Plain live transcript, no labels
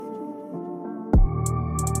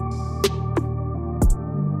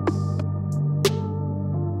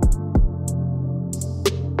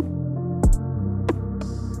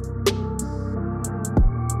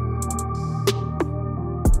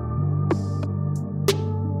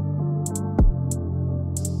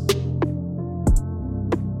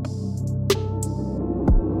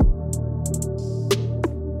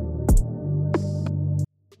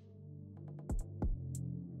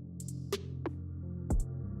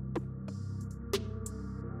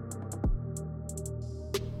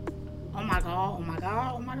God, oh my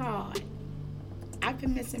God, oh my God. I've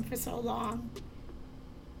been missing for so long.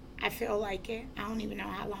 I feel like it. I don't even know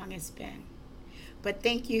how long it's been. But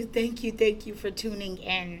thank you for tuning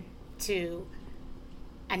in to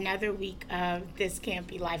another week of This Can't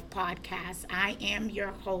Be Life podcast. I am your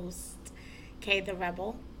host, Kay the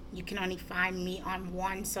Rebel. You can only find me on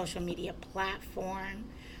one social media platform,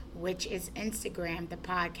 which is Instagram. The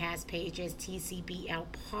podcast page is TCBL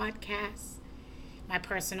Podcast. My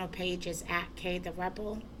personal page is at Kay the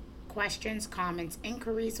Rebel. Questions, comments,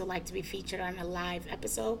 inquiries would like to be featured on a live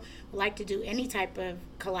episode, would like to do any type of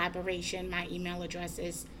collaboration, my email address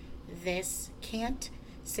is this can't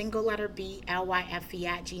single letter B LYFE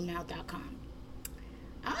at gmail.com.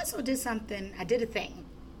 I also I did a thing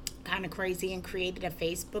kind of crazy and created a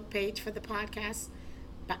Facebook page for the podcast,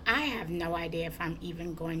 but I have no idea if I'm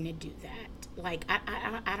even going to do that. Like,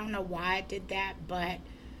 I don't know why I did that, but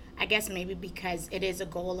I guess maybe because it is a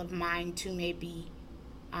goal of mine to maybe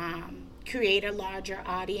create a larger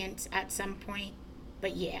audience at some point.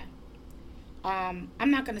 But yeah, I'm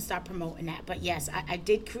not going to stop promoting that. But yes, I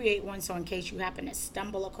did create one. So in case you happen to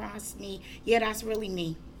stumble across me, yeah, that's really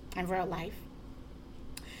me in real life.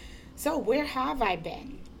 So where have I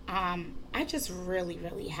been? I just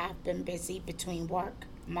really have been busy between work,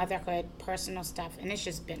 motherhood, personal stuff, and it's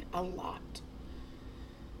just been a lot.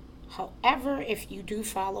 However, if you do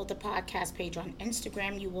follow the podcast page on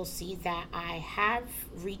Instagram, you will see that I have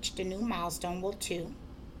reached a new milestone. Well, two.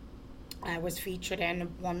 I was featured in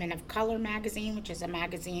Woman of Color magazine, which is a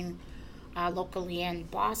magazine locally in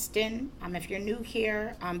Boston. If you're new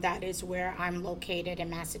here, that is where I'm located in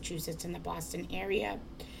Massachusetts in the Boston area.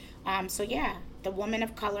 So yeah, the Woman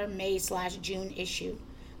of Color May/June issue.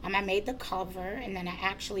 I made the cover, and then I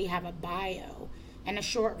actually have a bio and a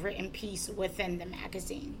short written piece within the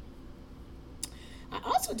magazine. I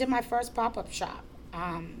also did my first pop-up shop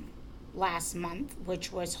last month, which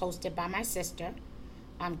was hosted by my sister,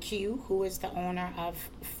 Q, who is the owner of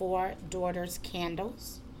Four Daughters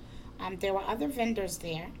Candles. There were other vendors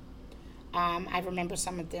there. I remember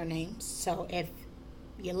some of their names, so if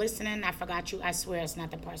you're listening, I forgot you, I swear it's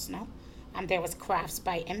nothing personal. There was Crafts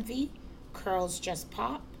by Envy, Curls Just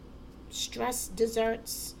Pop, Stress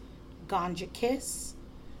Desserts, Ganja Kiss.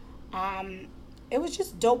 It was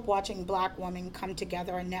just dope watching Black women come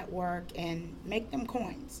together and network and make them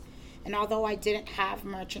coins. And although I didn't have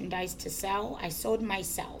merchandise to sell, I sold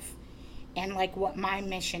myself and like what my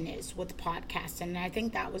mission is with podcasting. And I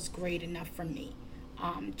think that was great enough for me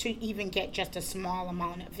to even get just a small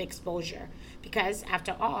amount of exposure. Because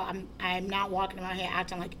after all, I'm not walking around here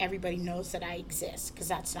acting like everybody knows that I exist, because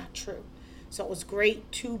that's not true. So it was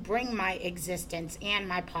great to bring my existence and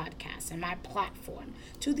my podcast and my platform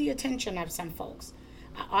to the attention of some folks.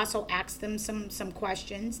 I also asked them some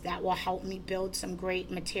questions that will help me build some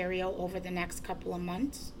great material over the next couple of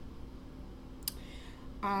months.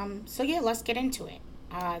 So yeah, let's get into it.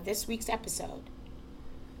 This week's episode.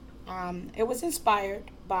 It was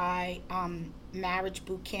inspired by Marriage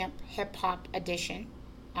Bootcamp Hip Hop Edition.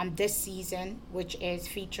 This season, which is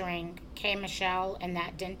featuring K. Michelle and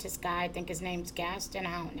that dentist guy, I think his name's Gaston,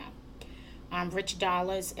 I don't know. Rich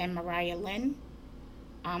Dollars and Mariah Lynn,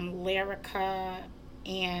 Lyrica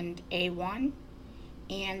and A1,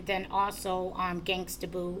 and then also Gangsta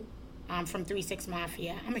Boo from 3 6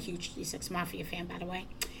 Mafia. I'm a huge 3 6 Mafia fan, by the way.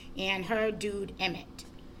 And her dude, Emmett.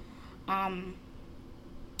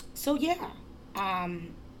 So yeah,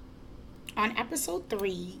 on episode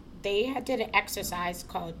 3, they did an exercise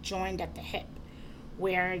called Joined at the Hip,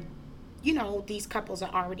 where, you know, these couples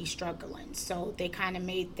are already struggling. So they kind of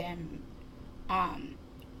made them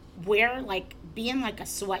wear, like, being like a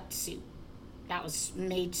sweatsuit that was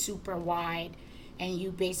made super wide. And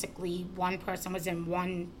you basically, one person was in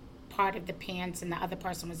one part of the pants and the other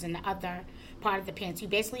person was in the other part of the pants. You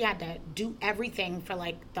basically had to do everything for,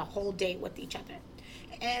 like, the whole day with each other.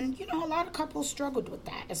 And, you know, a lot of couples struggled with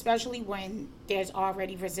that, especially when there's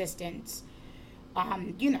already resistance,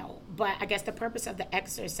 you know. But I guess the purpose of the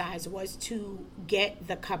exercise was to get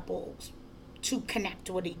the couples to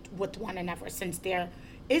connect with one another, since there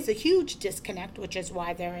is a huge disconnect, which is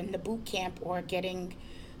why they're in the boot camp or getting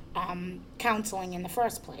counseling in the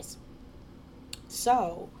first place.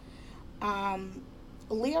 So,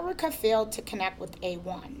 Lyrica failed to connect with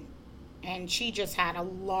A1, and she just had a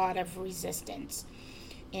lot of resistance.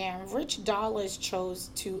 And Rich Dollars chose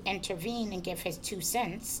to intervene and give his 2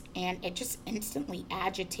 cents, and it just instantly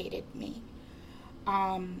agitated me.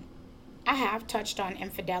 I have touched on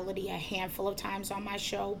infidelity a handful of times on my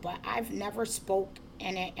show, but I've never spoke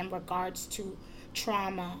in it in regards to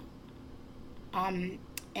trauma, and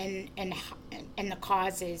the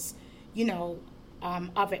causes, you know,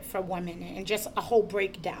 of it for women, and just a whole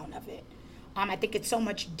breakdown of it. I think it's so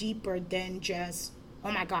much deeper than just,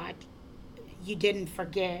 oh my God, you didn't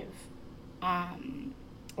forgive,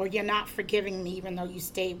 or you're not forgiving me even though you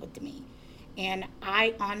stayed with me. And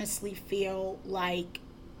I honestly feel like,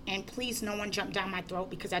 and please no one jump down my throat,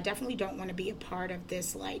 because I definitely don't want to be a part of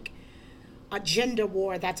this like a gender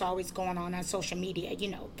war that's always going on social media,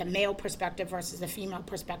 the male perspective versus the female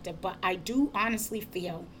perspective. But I do honestly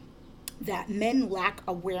feel that men lack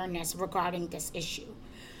awareness regarding this issue,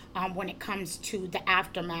 when it comes to the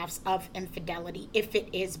aftermaths of infidelity, if it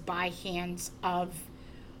is by hands of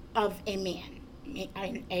a man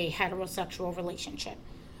in a heterosexual relationship.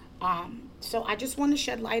 So I just want to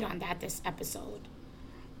shed light on that this episode.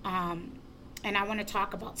 And I want to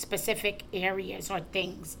talk about specific areas or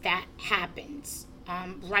things that happens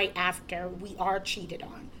right after we are cheated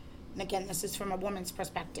on. And again, this is from a woman's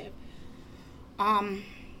perspective.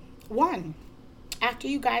 One, after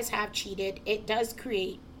you guys have cheated, it does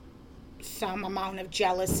create some amount of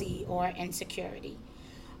jealousy or insecurity.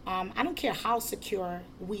 I don't care how secure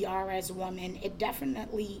we are as women, it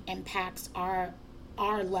definitely impacts our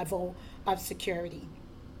level of security.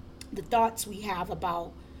 The thoughts we have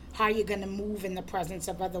about how you're going to move in the presence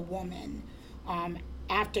of other women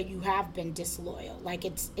after you have been disloyal. Like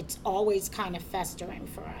it's always kind of festering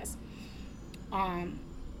for us.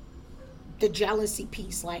 The jealousy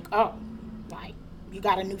piece, like, oh, like you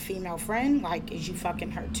got a new female friend, like is you fucking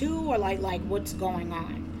her too, or like what's going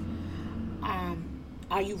on?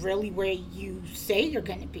 Are you really where you say you're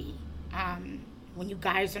going to be? When you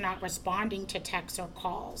guys are not responding to texts or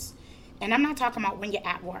calls. And I'm not talking about when you're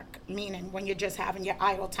at work, meaning when you're just having your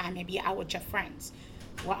idle time, maybe you're out with your friends.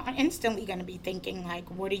 Well, I'm instantly going to be thinking, like,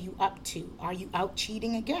 what are you up to? Are you out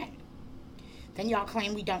cheating again? Then y'all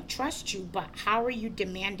claim we don't trust you, but how are you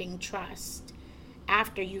demanding trust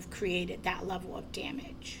after you've created that level of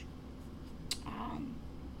damage?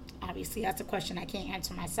 Obviously, that's a question I can't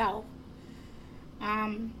answer myself.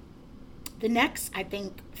 The next, I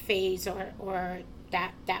think, phase or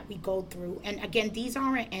that we go through, and again, these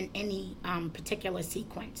aren't in any particular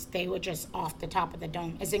sequence, they were just off the top of the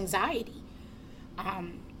dome, is anxiety.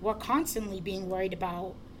 We're constantly being worried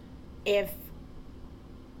about if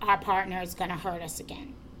our partner is going to hurt us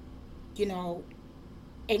again.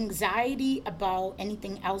 Anxiety about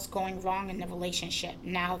anything else going wrong in the relationship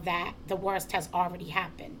now that the worst has already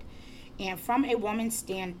happened. And from a woman's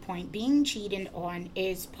standpoint, being cheated on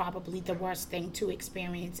is probably the worst thing to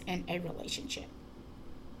experience in a relationship.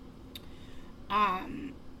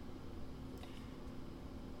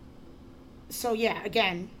 So yeah,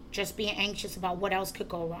 again, just being anxious about what else could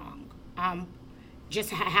go wrong.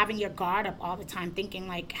 Just having your guard up all the time, thinking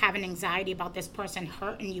like having anxiety about this person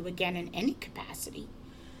hurting you again in any capacity.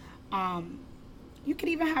 You could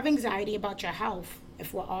even have anxiety about your health,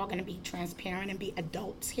 if we're all going to be transparent and be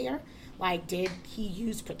adults here. Like, did he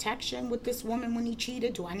use protection with this woman when he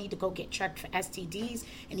cheated? Do I need to go get checked for STDs?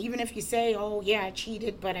 And even if you say, oh yeah, I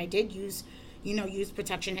cheated, but I did use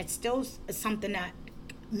protection, it's still something that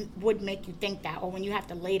would make you think that. Or when you have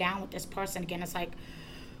to lay down with this person again, it's like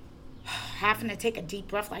having to take a deep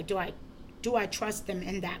breath, like, do I trust them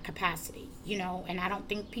in that capacity? And I don't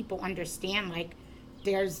think people understand, like,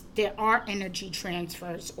 there are energy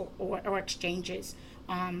transfers or exchanges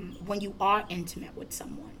when you are intimate with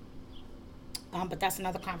someone. But that's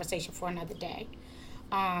another conversation for another day.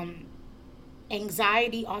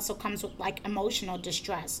 Anxiety also comes with like emotional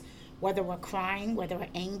distress, whether we're crying, whether we're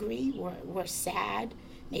angry, we're sad,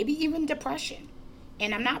 maybe even depression.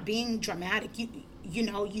 And I'm not being dramatic.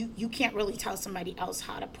 You can't really tell somebody else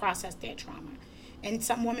how to process their trauma. And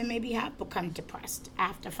some women maybe have become depressed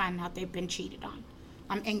after finding out they've been cheated on.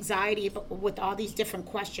 Anxiety with all these different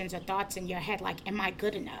questions or thoughts in your head, like, am I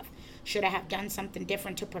good enough? Should I have done something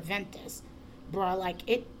different to prevent this? Bruh, like,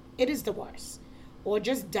 it is the worst. Or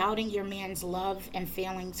just doubting your man's love and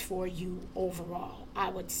feelings for you overall, I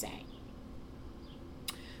would say.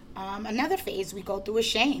 Another phase we go through is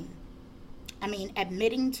shame.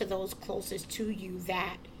 Admitting to those closest to you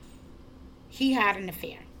that he had an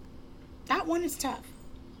affair. That one is tough.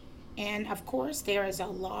 And of course, there is a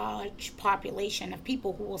large population of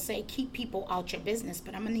people who will say, keep people out your business,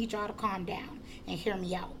 but I'm going to need y'all to calm down and hear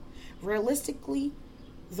me out. Realistically,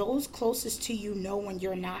 those closest to you know when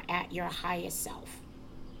you're not at your highest self.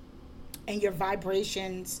 And your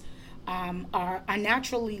vibrations are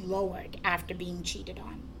naturally lowered after being cheated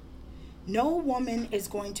on. No woman is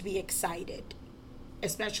going to be excited,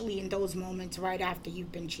 especially in those moments right after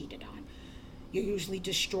you've been cheated on. You're usually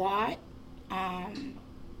distraught,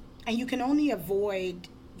 and you can only avoid,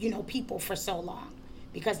 people for so long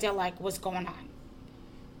because they're like, what's going on?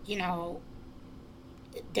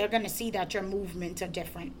 they're going to see that your movements are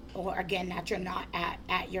different, or again, that you're not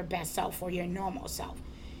at your best self or your normal self.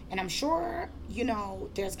 And I'm sure,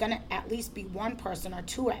 there's going to at least be one person or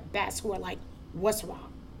two at best who are like, what's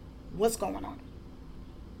wrong? What's going on?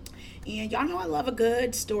 And y'all know I love a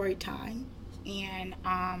good story time. And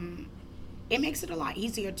it makes it a lot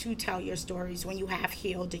easier to tell your stories when you have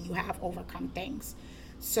healed and you have overcome things.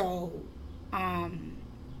 So, oh,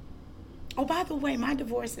 by the way, my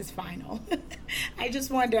divorce is final. I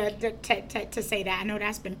just wanted to say that. I know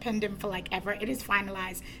that's been pending for like ever. It is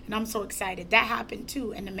finalized, and I'm so excited. That happened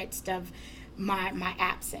too in the midst of my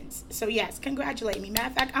absence. So yes, congratulate me. Matter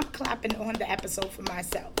of fact, I'm clapping on the episode for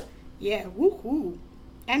myself. Yeah, woohoo.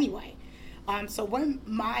 Anyway, so when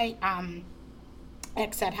my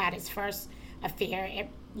ex had his first affair, it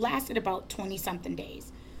lasted about 20-something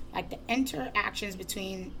days. Like the interactions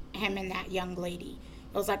between him and that young lady,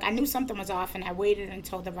 it was like I knew something was off, and I waited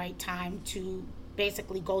until the right time to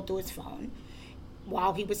basically go through his phone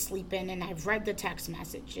while he was sleeping, and I've read the text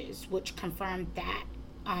messages, which confirmed that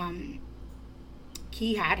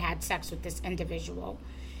he had sex with this individual.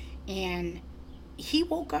 And he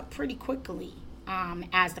woke up pretty quickly,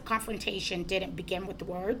 as the confrontation didn't begin with the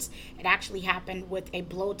words. It actually happened with a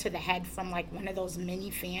blow to the head from like one of those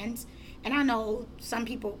mini fans. And I know some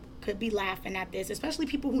people could be laughing at this, especially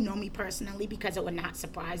people who know me personally, because it would not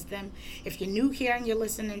surprise them. If you're new here and you're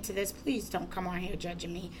listening to this, please don't come on here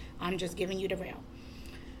judging me. I'm just giving you the real.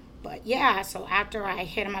 But yeah, so after I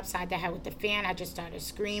hit him upside the head with the fan, I just started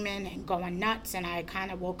screaming and going nuts, and I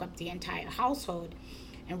kind of woke up the entire household.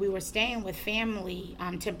 And we were staying with family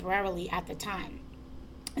temporarily at the time,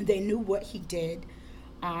 and they knew what he did.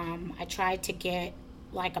 I tried to get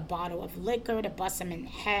like a bottle of liquor to bust him in the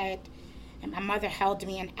head, and my mother held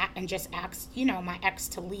me and just asked, my ex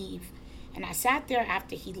to leave. And I sat there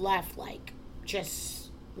after he left, like,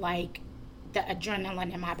 just like the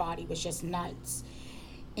adrenaline in my body was just nuts.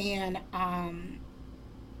 And I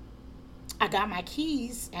got my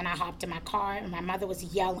keys and I hopped in my car, and my mother was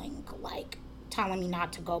yelling, like, telling me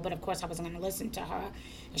not to go, but of course I wasn't going to listen to her.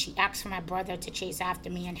 And she asked for my brother to chase after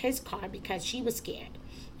me in his car because she was scared.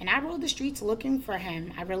 And I rode the streets looking for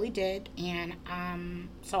him. I really did. And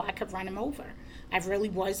so I could run him over. I really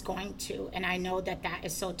was going to. And I know that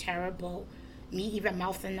is so terrible, me even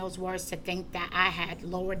mouthing those words, to think that I had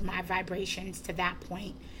lowered my vibrations to that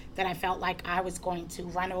point that I felt like I was going to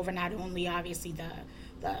run over not only obviously the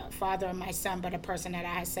father of my son, but a person that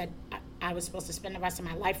I had said I was supposed to spend the rest of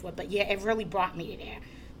my life with. But yeah, it really brought me there.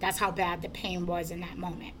 That's how bad the pain was in that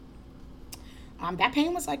moment. That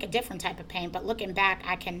pain was like a different type of pain, but looking back,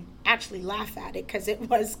 I can actually laugh at it because it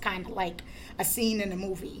was kind of like a scene in a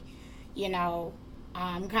movie,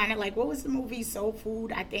 kind of like, what was the movie, Soul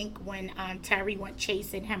Food, I think, when Terry went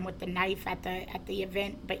chasing him with the knife at the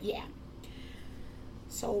event. But yeah,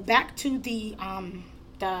 so back to the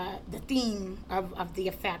theme of the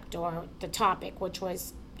effect, or the topic, which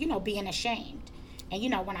was being ashamed. And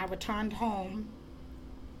when I returned home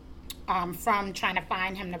from trying to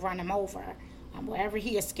find him to run him over, wherever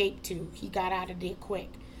he escaped to, he got out of there quick.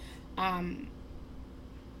 My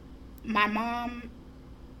mom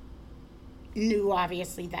knew,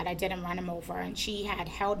 obviously, that I didn't run him over, and she had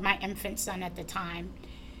held my infant son at the time,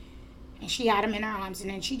 and she had him in her arms, and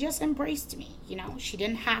then she just embraced me. She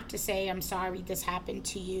didn't have to say, I'm sorry this happened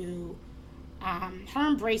to you. Her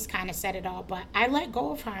embrace kind of said it all, but I let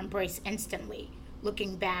go of her embrace instantly,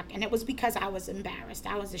 looking back, and it was because I was embarrassed.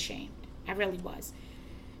 I was ashamed. I really was.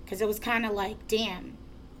 Because it was kind of like, damn,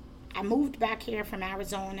 I moved back here from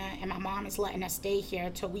Arizona, and my mom is letting us stay here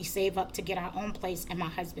till we save up to get our own place, and my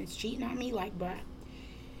husband's cheating on me. Like, bruh,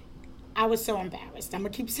 I was so embarrassed. I'm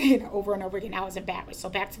going to keep saying it over and over again. I was embarrassed. So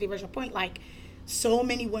back to the original point, like, so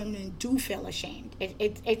many women do feel ashamed.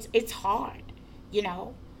 It's hard,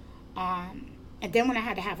 And then when I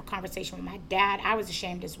had to have a conversation with my dad, I was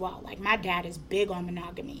ashamed as well. Like, my dad is big on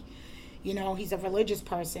monogamy. He's a religious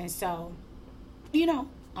person, so,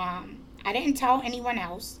 I didn't tell anyone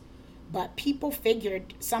else, but people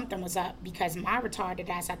figured something was up because my retarded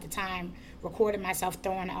ass at the time recorded myself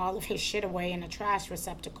throwing all of his shit away in a trash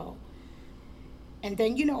receptacle. And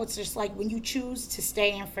then, it's just like when you choose to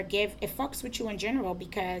stay and forgive, it fucks with you in general,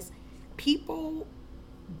 because people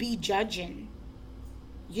be judging,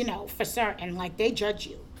 for certain, like they judge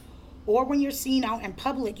you. Or when you're seen out in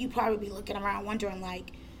public, you probably be looking around wondering,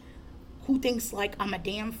 like, who thinks like I'm a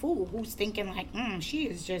damn fool? Who's thinking like, she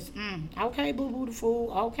is just, okay, boo-boo the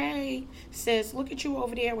fool. Okay, sis, look at you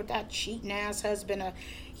over there with that cheating ass husband,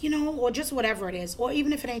 or just whatever it is. Or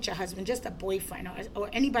even if it ain't your husband, just a boyfriend or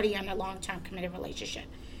anybody in a long-term committed relationship.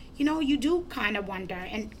 you do kind of wonder.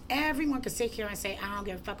 And everyone could sit here and say, I don't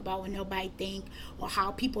give a fuck about what nobody think or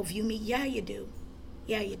how people view me. Yeah, you do.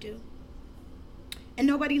 Yeah, you do. And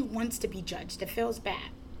nobody wants to be judged. It feels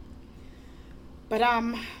bad. But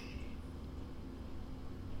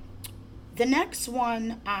the next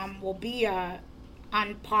one will be a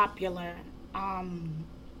unpopular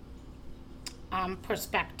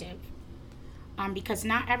perspective, because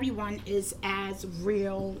not everyone is as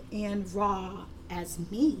real and raw as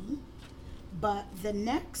me. But the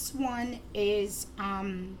next one is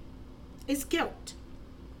guilt.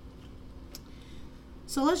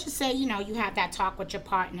 So let's just say, you have that talk with your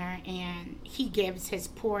partner and he gives his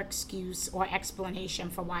poor excuse or explanation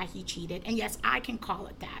for why he cheated. And yes, I can call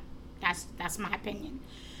it that. That's my opinion.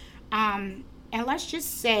 And let's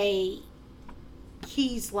just say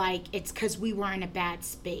he's like, it's because we were in a bad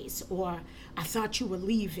space, or I thought you were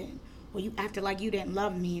leaving, or you acted like you didn't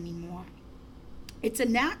love me anymore. It's a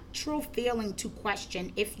natural feeling to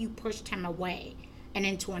question if you pushed him away and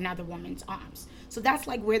into another woman's arms. So that's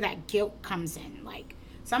like where that guilt comes in. Like,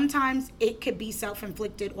 sometimes it could be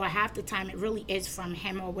self-inflicted, or half the time it really is from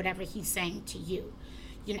him or whatever he's saying to you,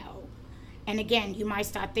 And again, you might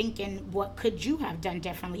start thinking, what could you have done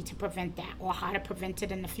differently to prevent that, or how to prevent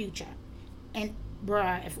it in the future? And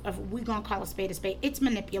bruh, if we're going to call a spade, it's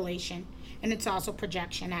manipulation, and it's also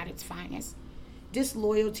projection at its finest.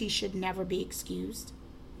 Disloyalty should never be excused.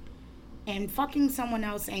 And fucking someone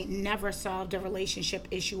else ain't never solved a relationship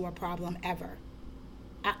issue or problem ever.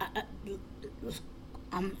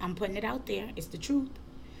 I'm putting it out there. It's the truth.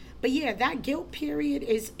 But yeah, that guilt period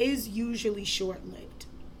is usually short-lived.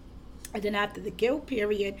 And then after the guilt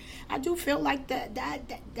period, I do feel like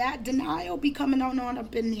that denial be coming on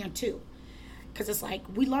up in there too. Because it's like,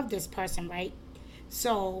 we love this person, right?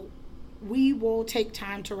 So we will take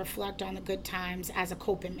time to reflect on the good times as a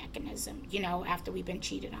coping mechanism, after we've been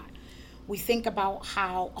cheated on. We think about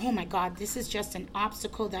how, oh my God, this is just an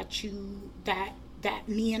obstacle that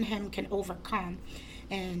me and him can overcome.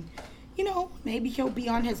 And, maybe he'll be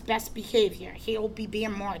on his best behavior. He'll be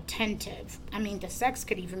being more attentive. I mean, the sex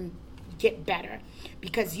could even get better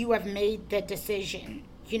because you have made the decision,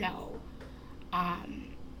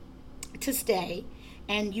 to stay.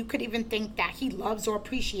 And you could even think that he loves or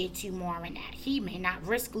appreciates you more, and that he may not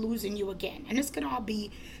risk losing you again. And this could all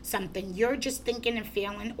be something you're just thinking and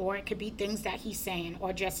feeling, or it could be things that he's saying,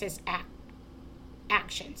 or just his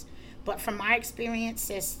actions. But from my experience,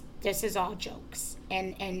 this is all jokes,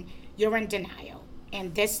 and you're in denial.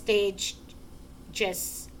 And this stage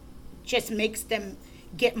just makes them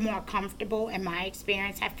get more comfortable, in my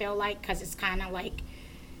experience, I feel like, because it's kind of like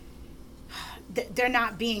they're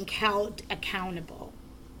not being held accountable.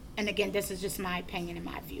 And again, this is just my opinion and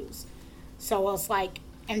my views. So it's like,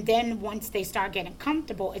 and then once they start getting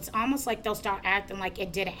comfortable, it's almost like they'll start acting like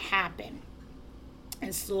it didn't happen.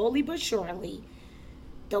 And slowly but surely,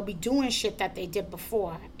 they'll be doing shit that they did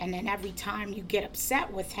before. And then every time you get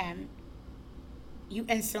upset with him, you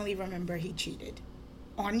instantly remember he cheated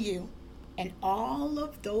on you. And all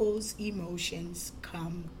of those emotions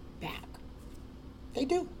come back. They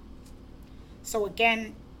do. So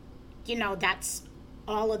again, that's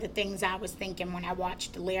all of the things I was thinking when I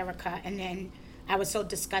watched Lyrica. And then I was so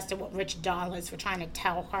disgusted with Rich Dollaz for trying to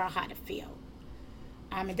tell her how to feel.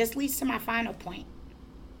 And this leads to my final point,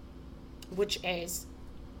 which is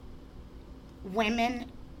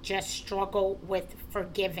women just struggle with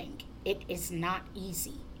forgiving. It is not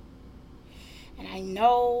easy. And I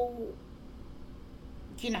know,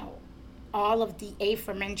 all of the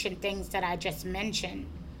aforementioned things that I just mentioned,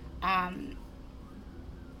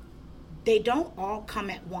 they don't all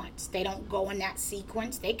come at once. They don't go in that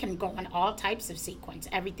sequence. They can go in all types of sequence.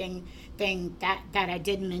 Everything that I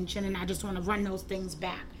did mention, and I just want to run those things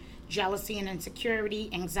back. Jealousy and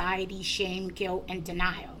insecurity, anxiety, shame, guilt, and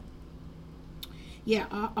denial. Yeah,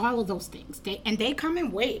 all of those things. They come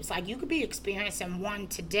in waves. Like, you could be experiencing one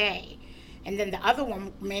today, and then the other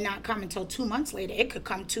one may not come until 2 months later. It could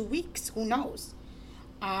come 2 weeks. Who knows?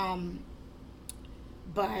 But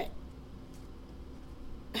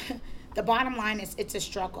the bottom line is, it's a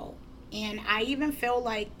struggle. And I even feel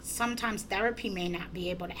like sometimes therapy may not be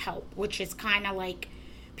able to help, which is kind of like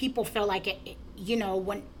people feel like it,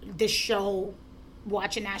 when the show,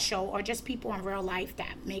 watching that show, or just people in real life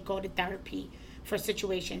that may go to therapy for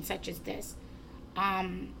situations such as this.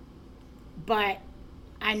 But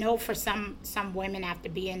I know for some women, after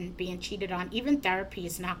being cheated on, even therapy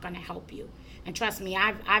is not going to help you. And trust me,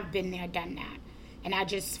 I've been there, done that. And I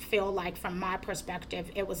just feel like, from my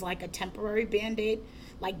perspective, it was like a temporary Band-Aid,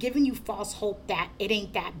 like giving you false hope that it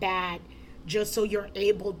ain't that bad, just so you're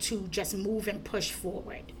able to just move and push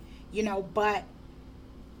forward, But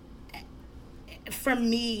For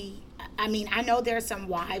me, I mean, I know there are some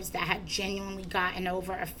wives that have genuinely gotten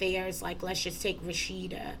over affairs. Like, let's just take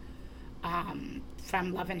Rashida,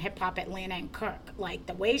 from Love and Hip Hop Atlanta and Kirk. Like,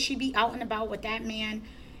 the way she be out and about with that man,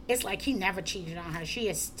 it's like he never cheated on her.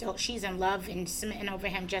 She's in love and smitten over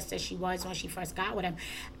him just as she was when she first got with him.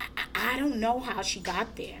 I don't know how she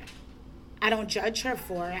got there. I don't judge her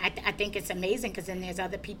for it. I think it's amazing, because then there's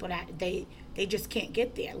other people that they just can't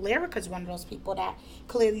get there. Lyrica's one of those people that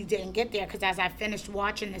clearly didn't get there, because as I finished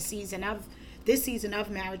watching this season of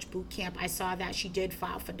Marriage Boot Camp, I saw that she did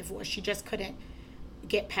file for divorce. She just couldn't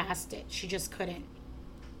get past it. She just couldn't.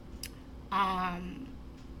 I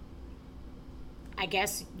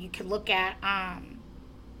guess you could look at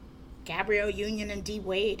Gabrielle Union and D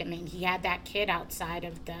Wade. I mean, he had that kid outside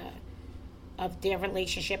of their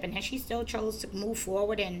relationship, and then she still chose to move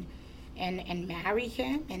forward and marry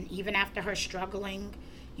him. And even after her struggling,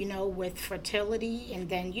 with fertility, and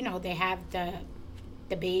then they have the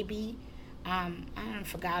baby. I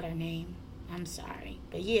forgot her name. I'm sorry,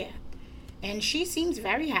 but yeah, and she seems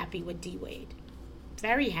very happy with D Wade,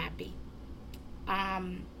 very happy.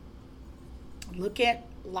 Look at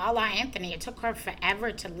Lala Anthony. It took her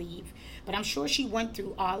forever to leave, but I'm sure she went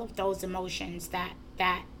through all of those emotions that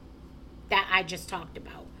I just talked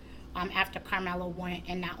about. After Carmelo went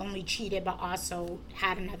and not only cheated but also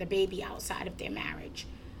had another baby outside of their marriage.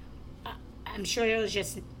 I'm sure there was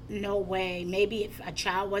just no way. Maybe if a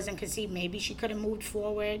child wasn't conceived, maybe she could have moved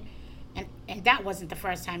forward. And that wasn't the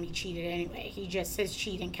first time he cheated anyway. His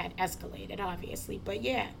cheating had escalated, obviously. But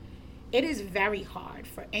yeah, it is very hard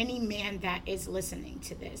for any man that is listening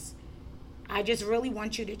to this. I just really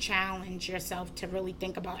want you to challenge yourself to really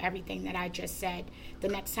think about everything that I just said the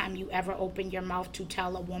next time you ever open your mouth to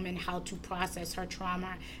tell a woman how to process her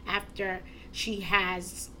trauma after she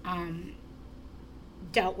has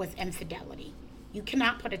dealt with infidelity. You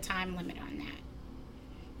cannot put a time limit on that.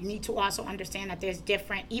 You need to also understand that there's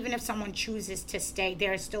different, even if someone chooses to stay,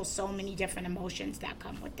 there are still so many different emotions that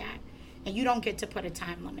come with that. And you don't get to put a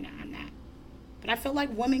time limit on that. But I feel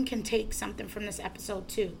like women can take something from this episode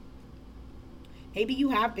too. Maybe you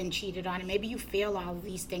have been cheated on, and maybe you feel all of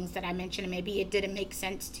these things that I mentioned, and maybe it didn't make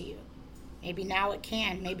sense to you. Maybe now it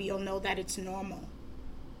can. Maybe you'll know that it's normal.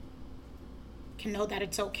 Can know that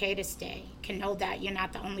it's okay to stay. Can know that you're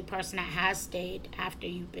not the only person that has stayed after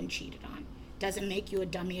you've been cheated on. Doesn't make you a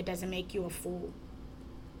dummy. It doesn't make you a fool.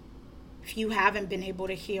 If you haven't been able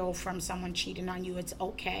to heal from someone cheating on you, it's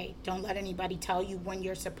okay. Don't let anybody tell you when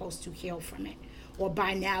you're supposed to heal from it, or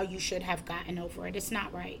by now you should have gotten over it. It's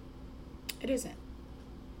not right. It isn't.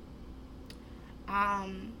 I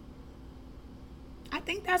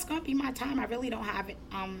think that's going to be my time. I really don't have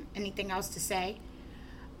anything else to say.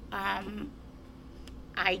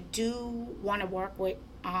 I do want to work with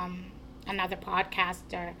another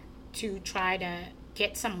podcaster to try to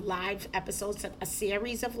get some live episodes, a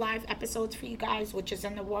series of live episodes for you guys, which is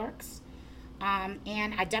in the works.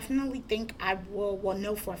 And I definitely think I will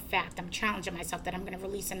know for a fact. I'm challenging myself that I'm going to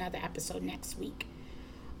release another episode next week.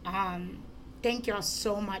 Thank y'all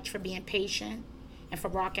so much for being patient and for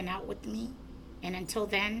rocking out with me. And until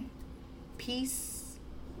then, peace,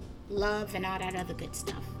 love, and all that other good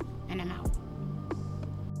stuff. And I'm out.